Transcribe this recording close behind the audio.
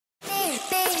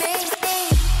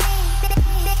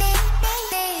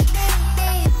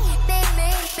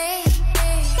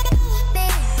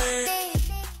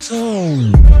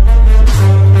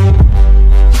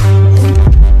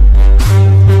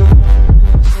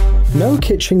No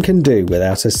kitchen can do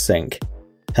without a sink.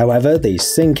 However, the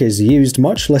sink is used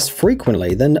much less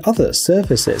frequently than other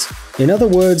surfaces. In other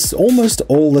words, almost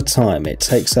all the time it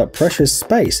takes up precious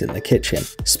space in the kitchen.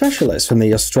 Specialists from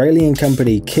the Australian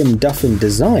company Kim Duffin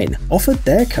Design offered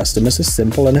their customers a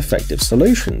simple and effective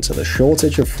solution to the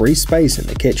shortage of free space in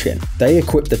the kitchen. They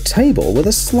equipped the table with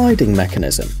a sliding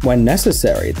mechanism. When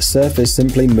necessary, the surface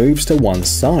simply moves to one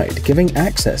side, giving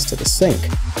access to the sink.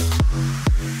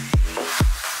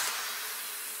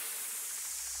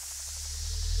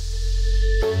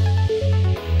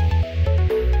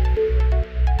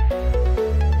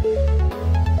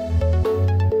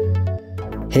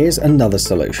 Here's another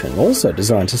solution, also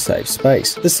designed to save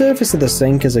space. The surface of the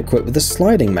sink is equipped with a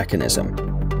sliding mechanism.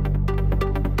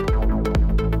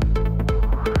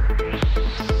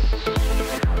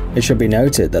 It should be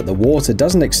noted that the water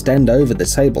doesn't extend over the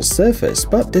table surface,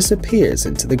 but disappears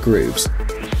into the grooves.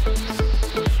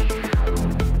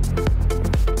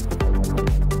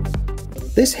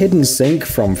 This hidden sink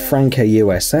from Franca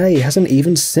USA has an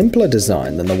even simpler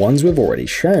design than the ones we've already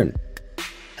shown.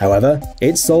 However,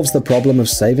 it solves the problem of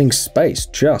saving space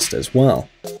just as well.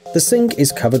 The sink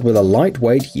is covered with a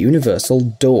lightweight universal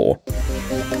door.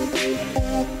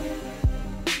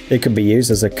 It can be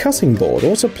used as a cutting board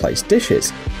or to place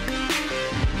dishes.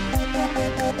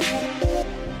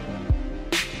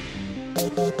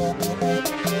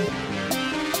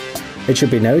 It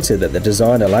should be noted that the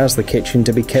design allows the kitchen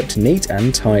to be kept neat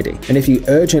and tidy, and if you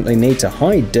urgently need to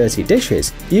hide dirty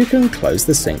dishes, you can close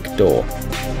the sink door.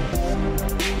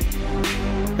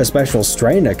 A special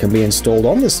strainer can be installed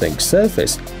on the sink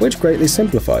surface, which greatly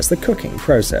simplifies the cooking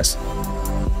process.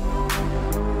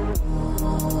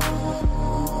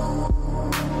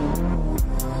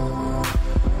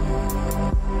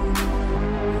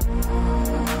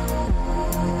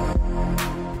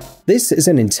 This is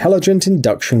an intelligent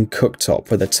induction cooktop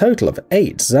with a total of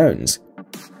 8 zones.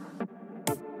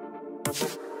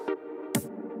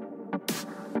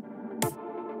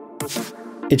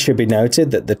 It should be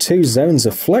noted that the 2 zones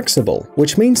are flexible,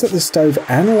 which means that the stove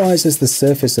analyzes the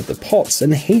surface of the pots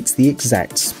and heats the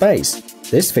exact space.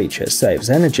 This feature saves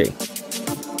energy.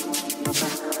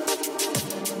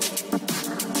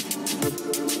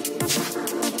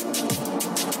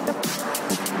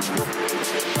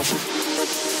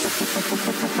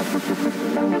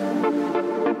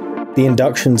 The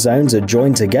induction zones are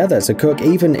joined together to cook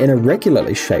even in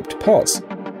irregularly shaped pots.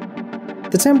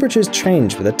 The temperatures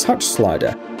change with a touch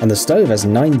slider, and the stove has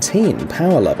 19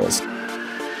 power levels.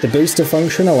 The booster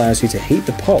function allows you to heat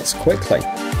the pots quickly.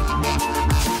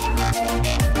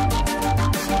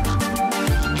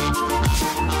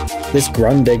 This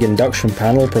Grundig induction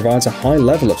panel provides a high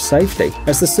level of safety,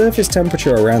 as the surface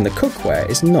temperature around the cookware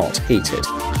is not heated.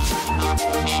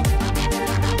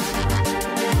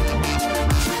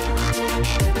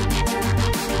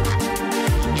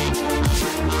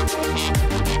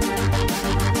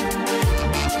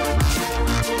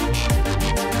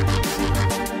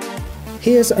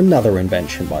 Here's another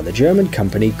invention by the German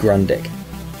company Grundig.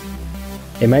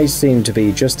 It may seem to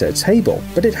be just a table,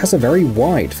 but it has a very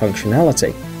wide functionality.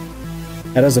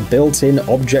 It has a built-in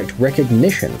object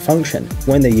recognition function.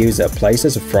 When the user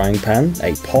places a frying pan,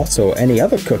 a pot, or any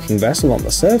other cooking vessel on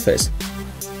the surface,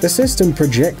 the system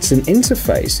projects an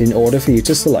interface in order for you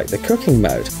to select the cooking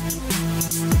mode.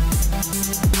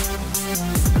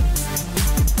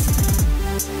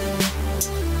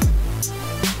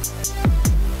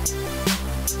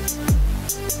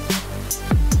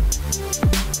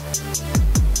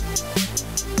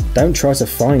 Don't try to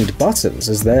find buttons,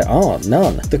 as there are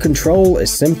none. The control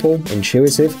is simple,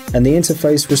 intuitive, and the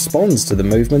interface responds to the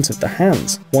movement of the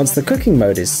hands. Once the cooking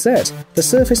mode is set, the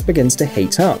surface begins to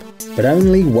heat up, but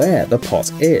only where the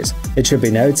pot is. It should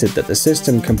be noted that the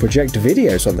system can project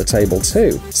videos on the table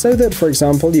too, so that, for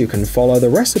example, you can follow the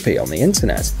recipe on the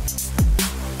internet.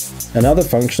 Another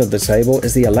function of the table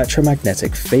is the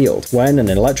electromagnetic field. When an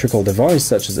electrical device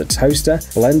such as a toaster,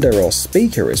 blender, or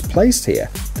speaker is placed here,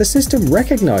 the system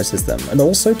recognizes them and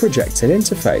also projects an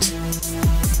interface.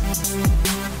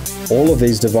 All of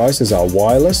these devices are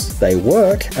wireless, they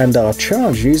work, and are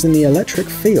charged using the electric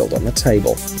field on the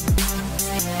table.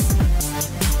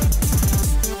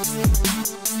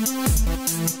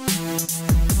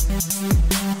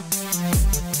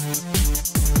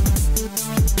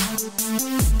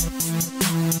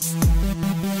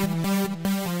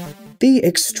 The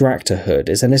extractor hood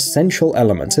is an essential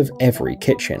element of every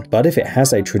kitchen, but if it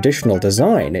has a traditional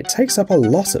design, it takes up a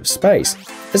lot of space.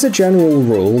 As a general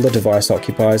rule, the device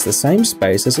occupies the same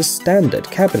space as a standard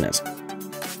cabinet.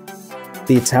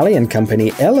 The Italian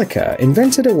company Elica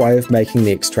invented a way of making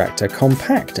the extractor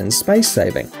compact and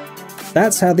space-saving.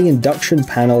 That's how the induction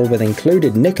panel with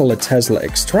included Nikola Tesla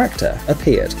extractor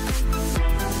appeared.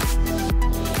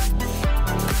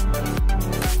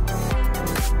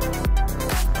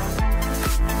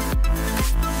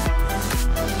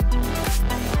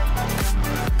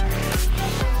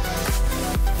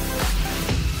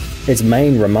 Its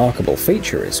main remarkable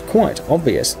feature is quite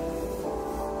obvious.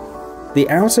 The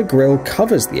outer grille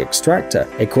covers the extractor,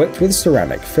 equipped with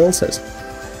ceramic filters.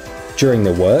 During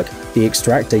the work, the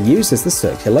extractor uses the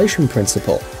circulation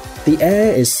principle. The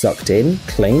air is sucked in,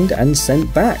 cleaned, and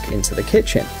sent back into the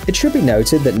kitchen. It should be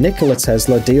noted that Nikola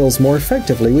Tesla deals more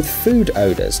effectively with food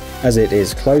odors, as it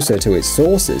is closer to its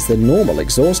sources than normal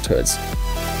exhaust hoods.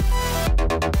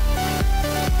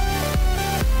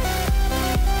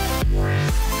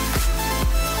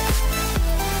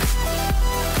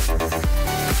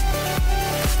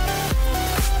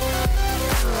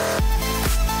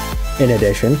 In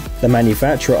addition, the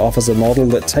manufacturer offers a model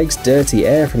that takes dirty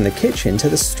air from the kitchen to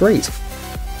the street.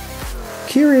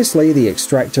 Curiously, the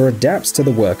extractor adapts to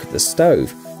the work of the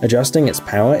stove, adjusting its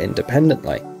power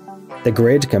independently. The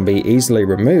grid can be easily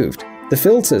removed, the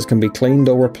filters can be cleaned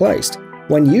or replaced.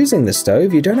 When using the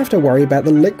stove, you don't have to worry about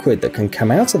the liquid that can come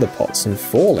out of the pots and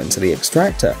fall into the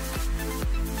extractor.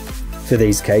 For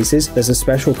these cases, there's a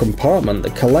special compartment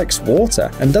that collects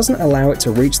water and doesn't allow it to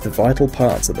reach the vital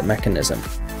parts of the mechanism.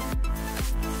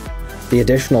 The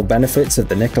additional benefits of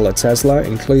the Nikola Tesla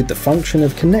include the function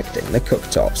of connecting the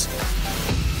cooktops.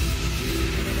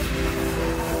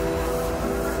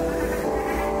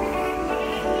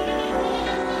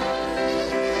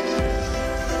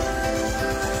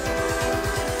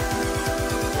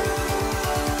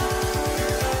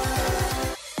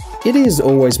 It is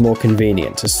always more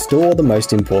convenient to store the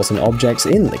most important objects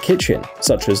in the kitchen,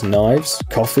 such as knives,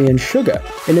 coffee, and sugar,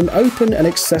 in an open and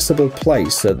accessible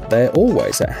place so that they're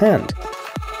always at hand.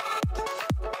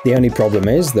 The only problem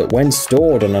is that when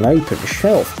stored on an open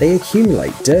shelf, they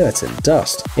accumulate dirt and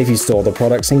dust. If you store the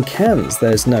products in cans,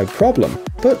 there's no problem,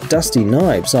 but dusty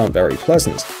knives aren't very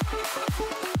pleasant.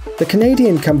 The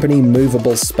Canadian company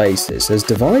Movable Spaces has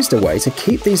devised a way to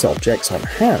keep these objects on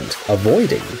hand,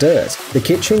 avoiding dirt. The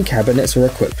kitchen cabinets are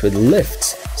equipped with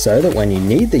lifts, so that when you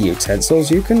need the utensils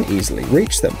you can easily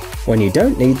reach them. When you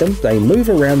don't need them, they move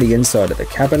around the inside of the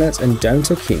cabinet and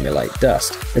don't accumulate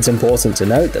dust. It's important to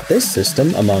note that this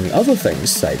system, among other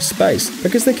things, saves space,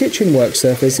 because the kitchen work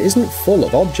surface isn't full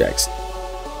of objects.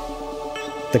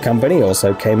 The company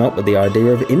also came up with the idea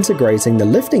of integrating the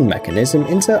lifting mechanism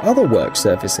into other work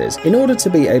surfaces in order to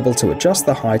be able to adjust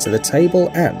the height of the table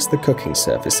and the cooking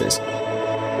surfaces.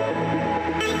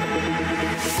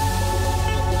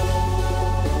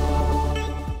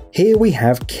 Here we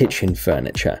have kitchen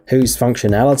furniture, whose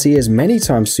functionality is many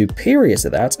times superior to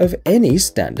that of any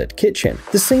standard kitchen.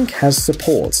 The sink has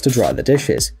supports to dry the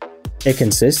dishes. It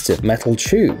consists of metal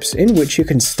tubes in which you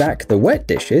can stack the wet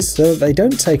dishes so that they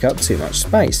don't take up too much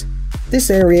space.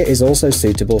 This area is also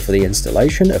suitable for the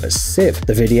installation of a sieve.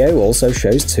 The video also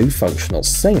shows two functional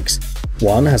sinks.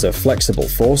 One has a flexible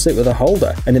faucet with a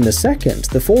holder, and in the second,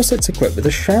 the faucet's equipped with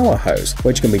a shower hose,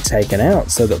 which can be taken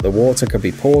out so that the water can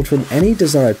be poured from any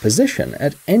desired position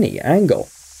at any angle.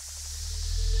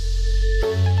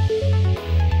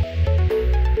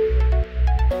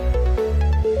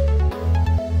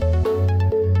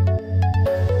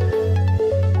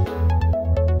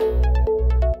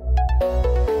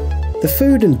 The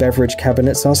food and beverage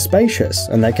cabinets are spacious,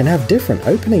 and they can have different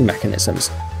opening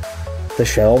mechanisms. The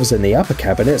shelves in the upper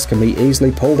cabinets can be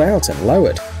easily pulled out and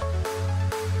lowered.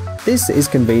 This is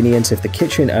convenient if the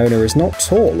kitchen owner is not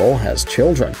tall or has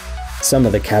children. Some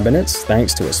of the cabinets,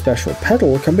 thanks to a special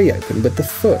pedal, can be opened with the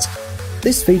foot.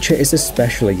 This feature is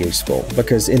especially useful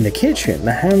because in the kitchen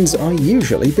the hands are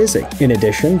usually busy. In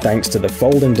addition, thanks to the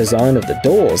folding design of the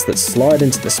doors that slide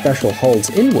into the special holes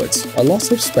inwards, a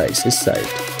lot of space is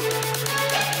saved.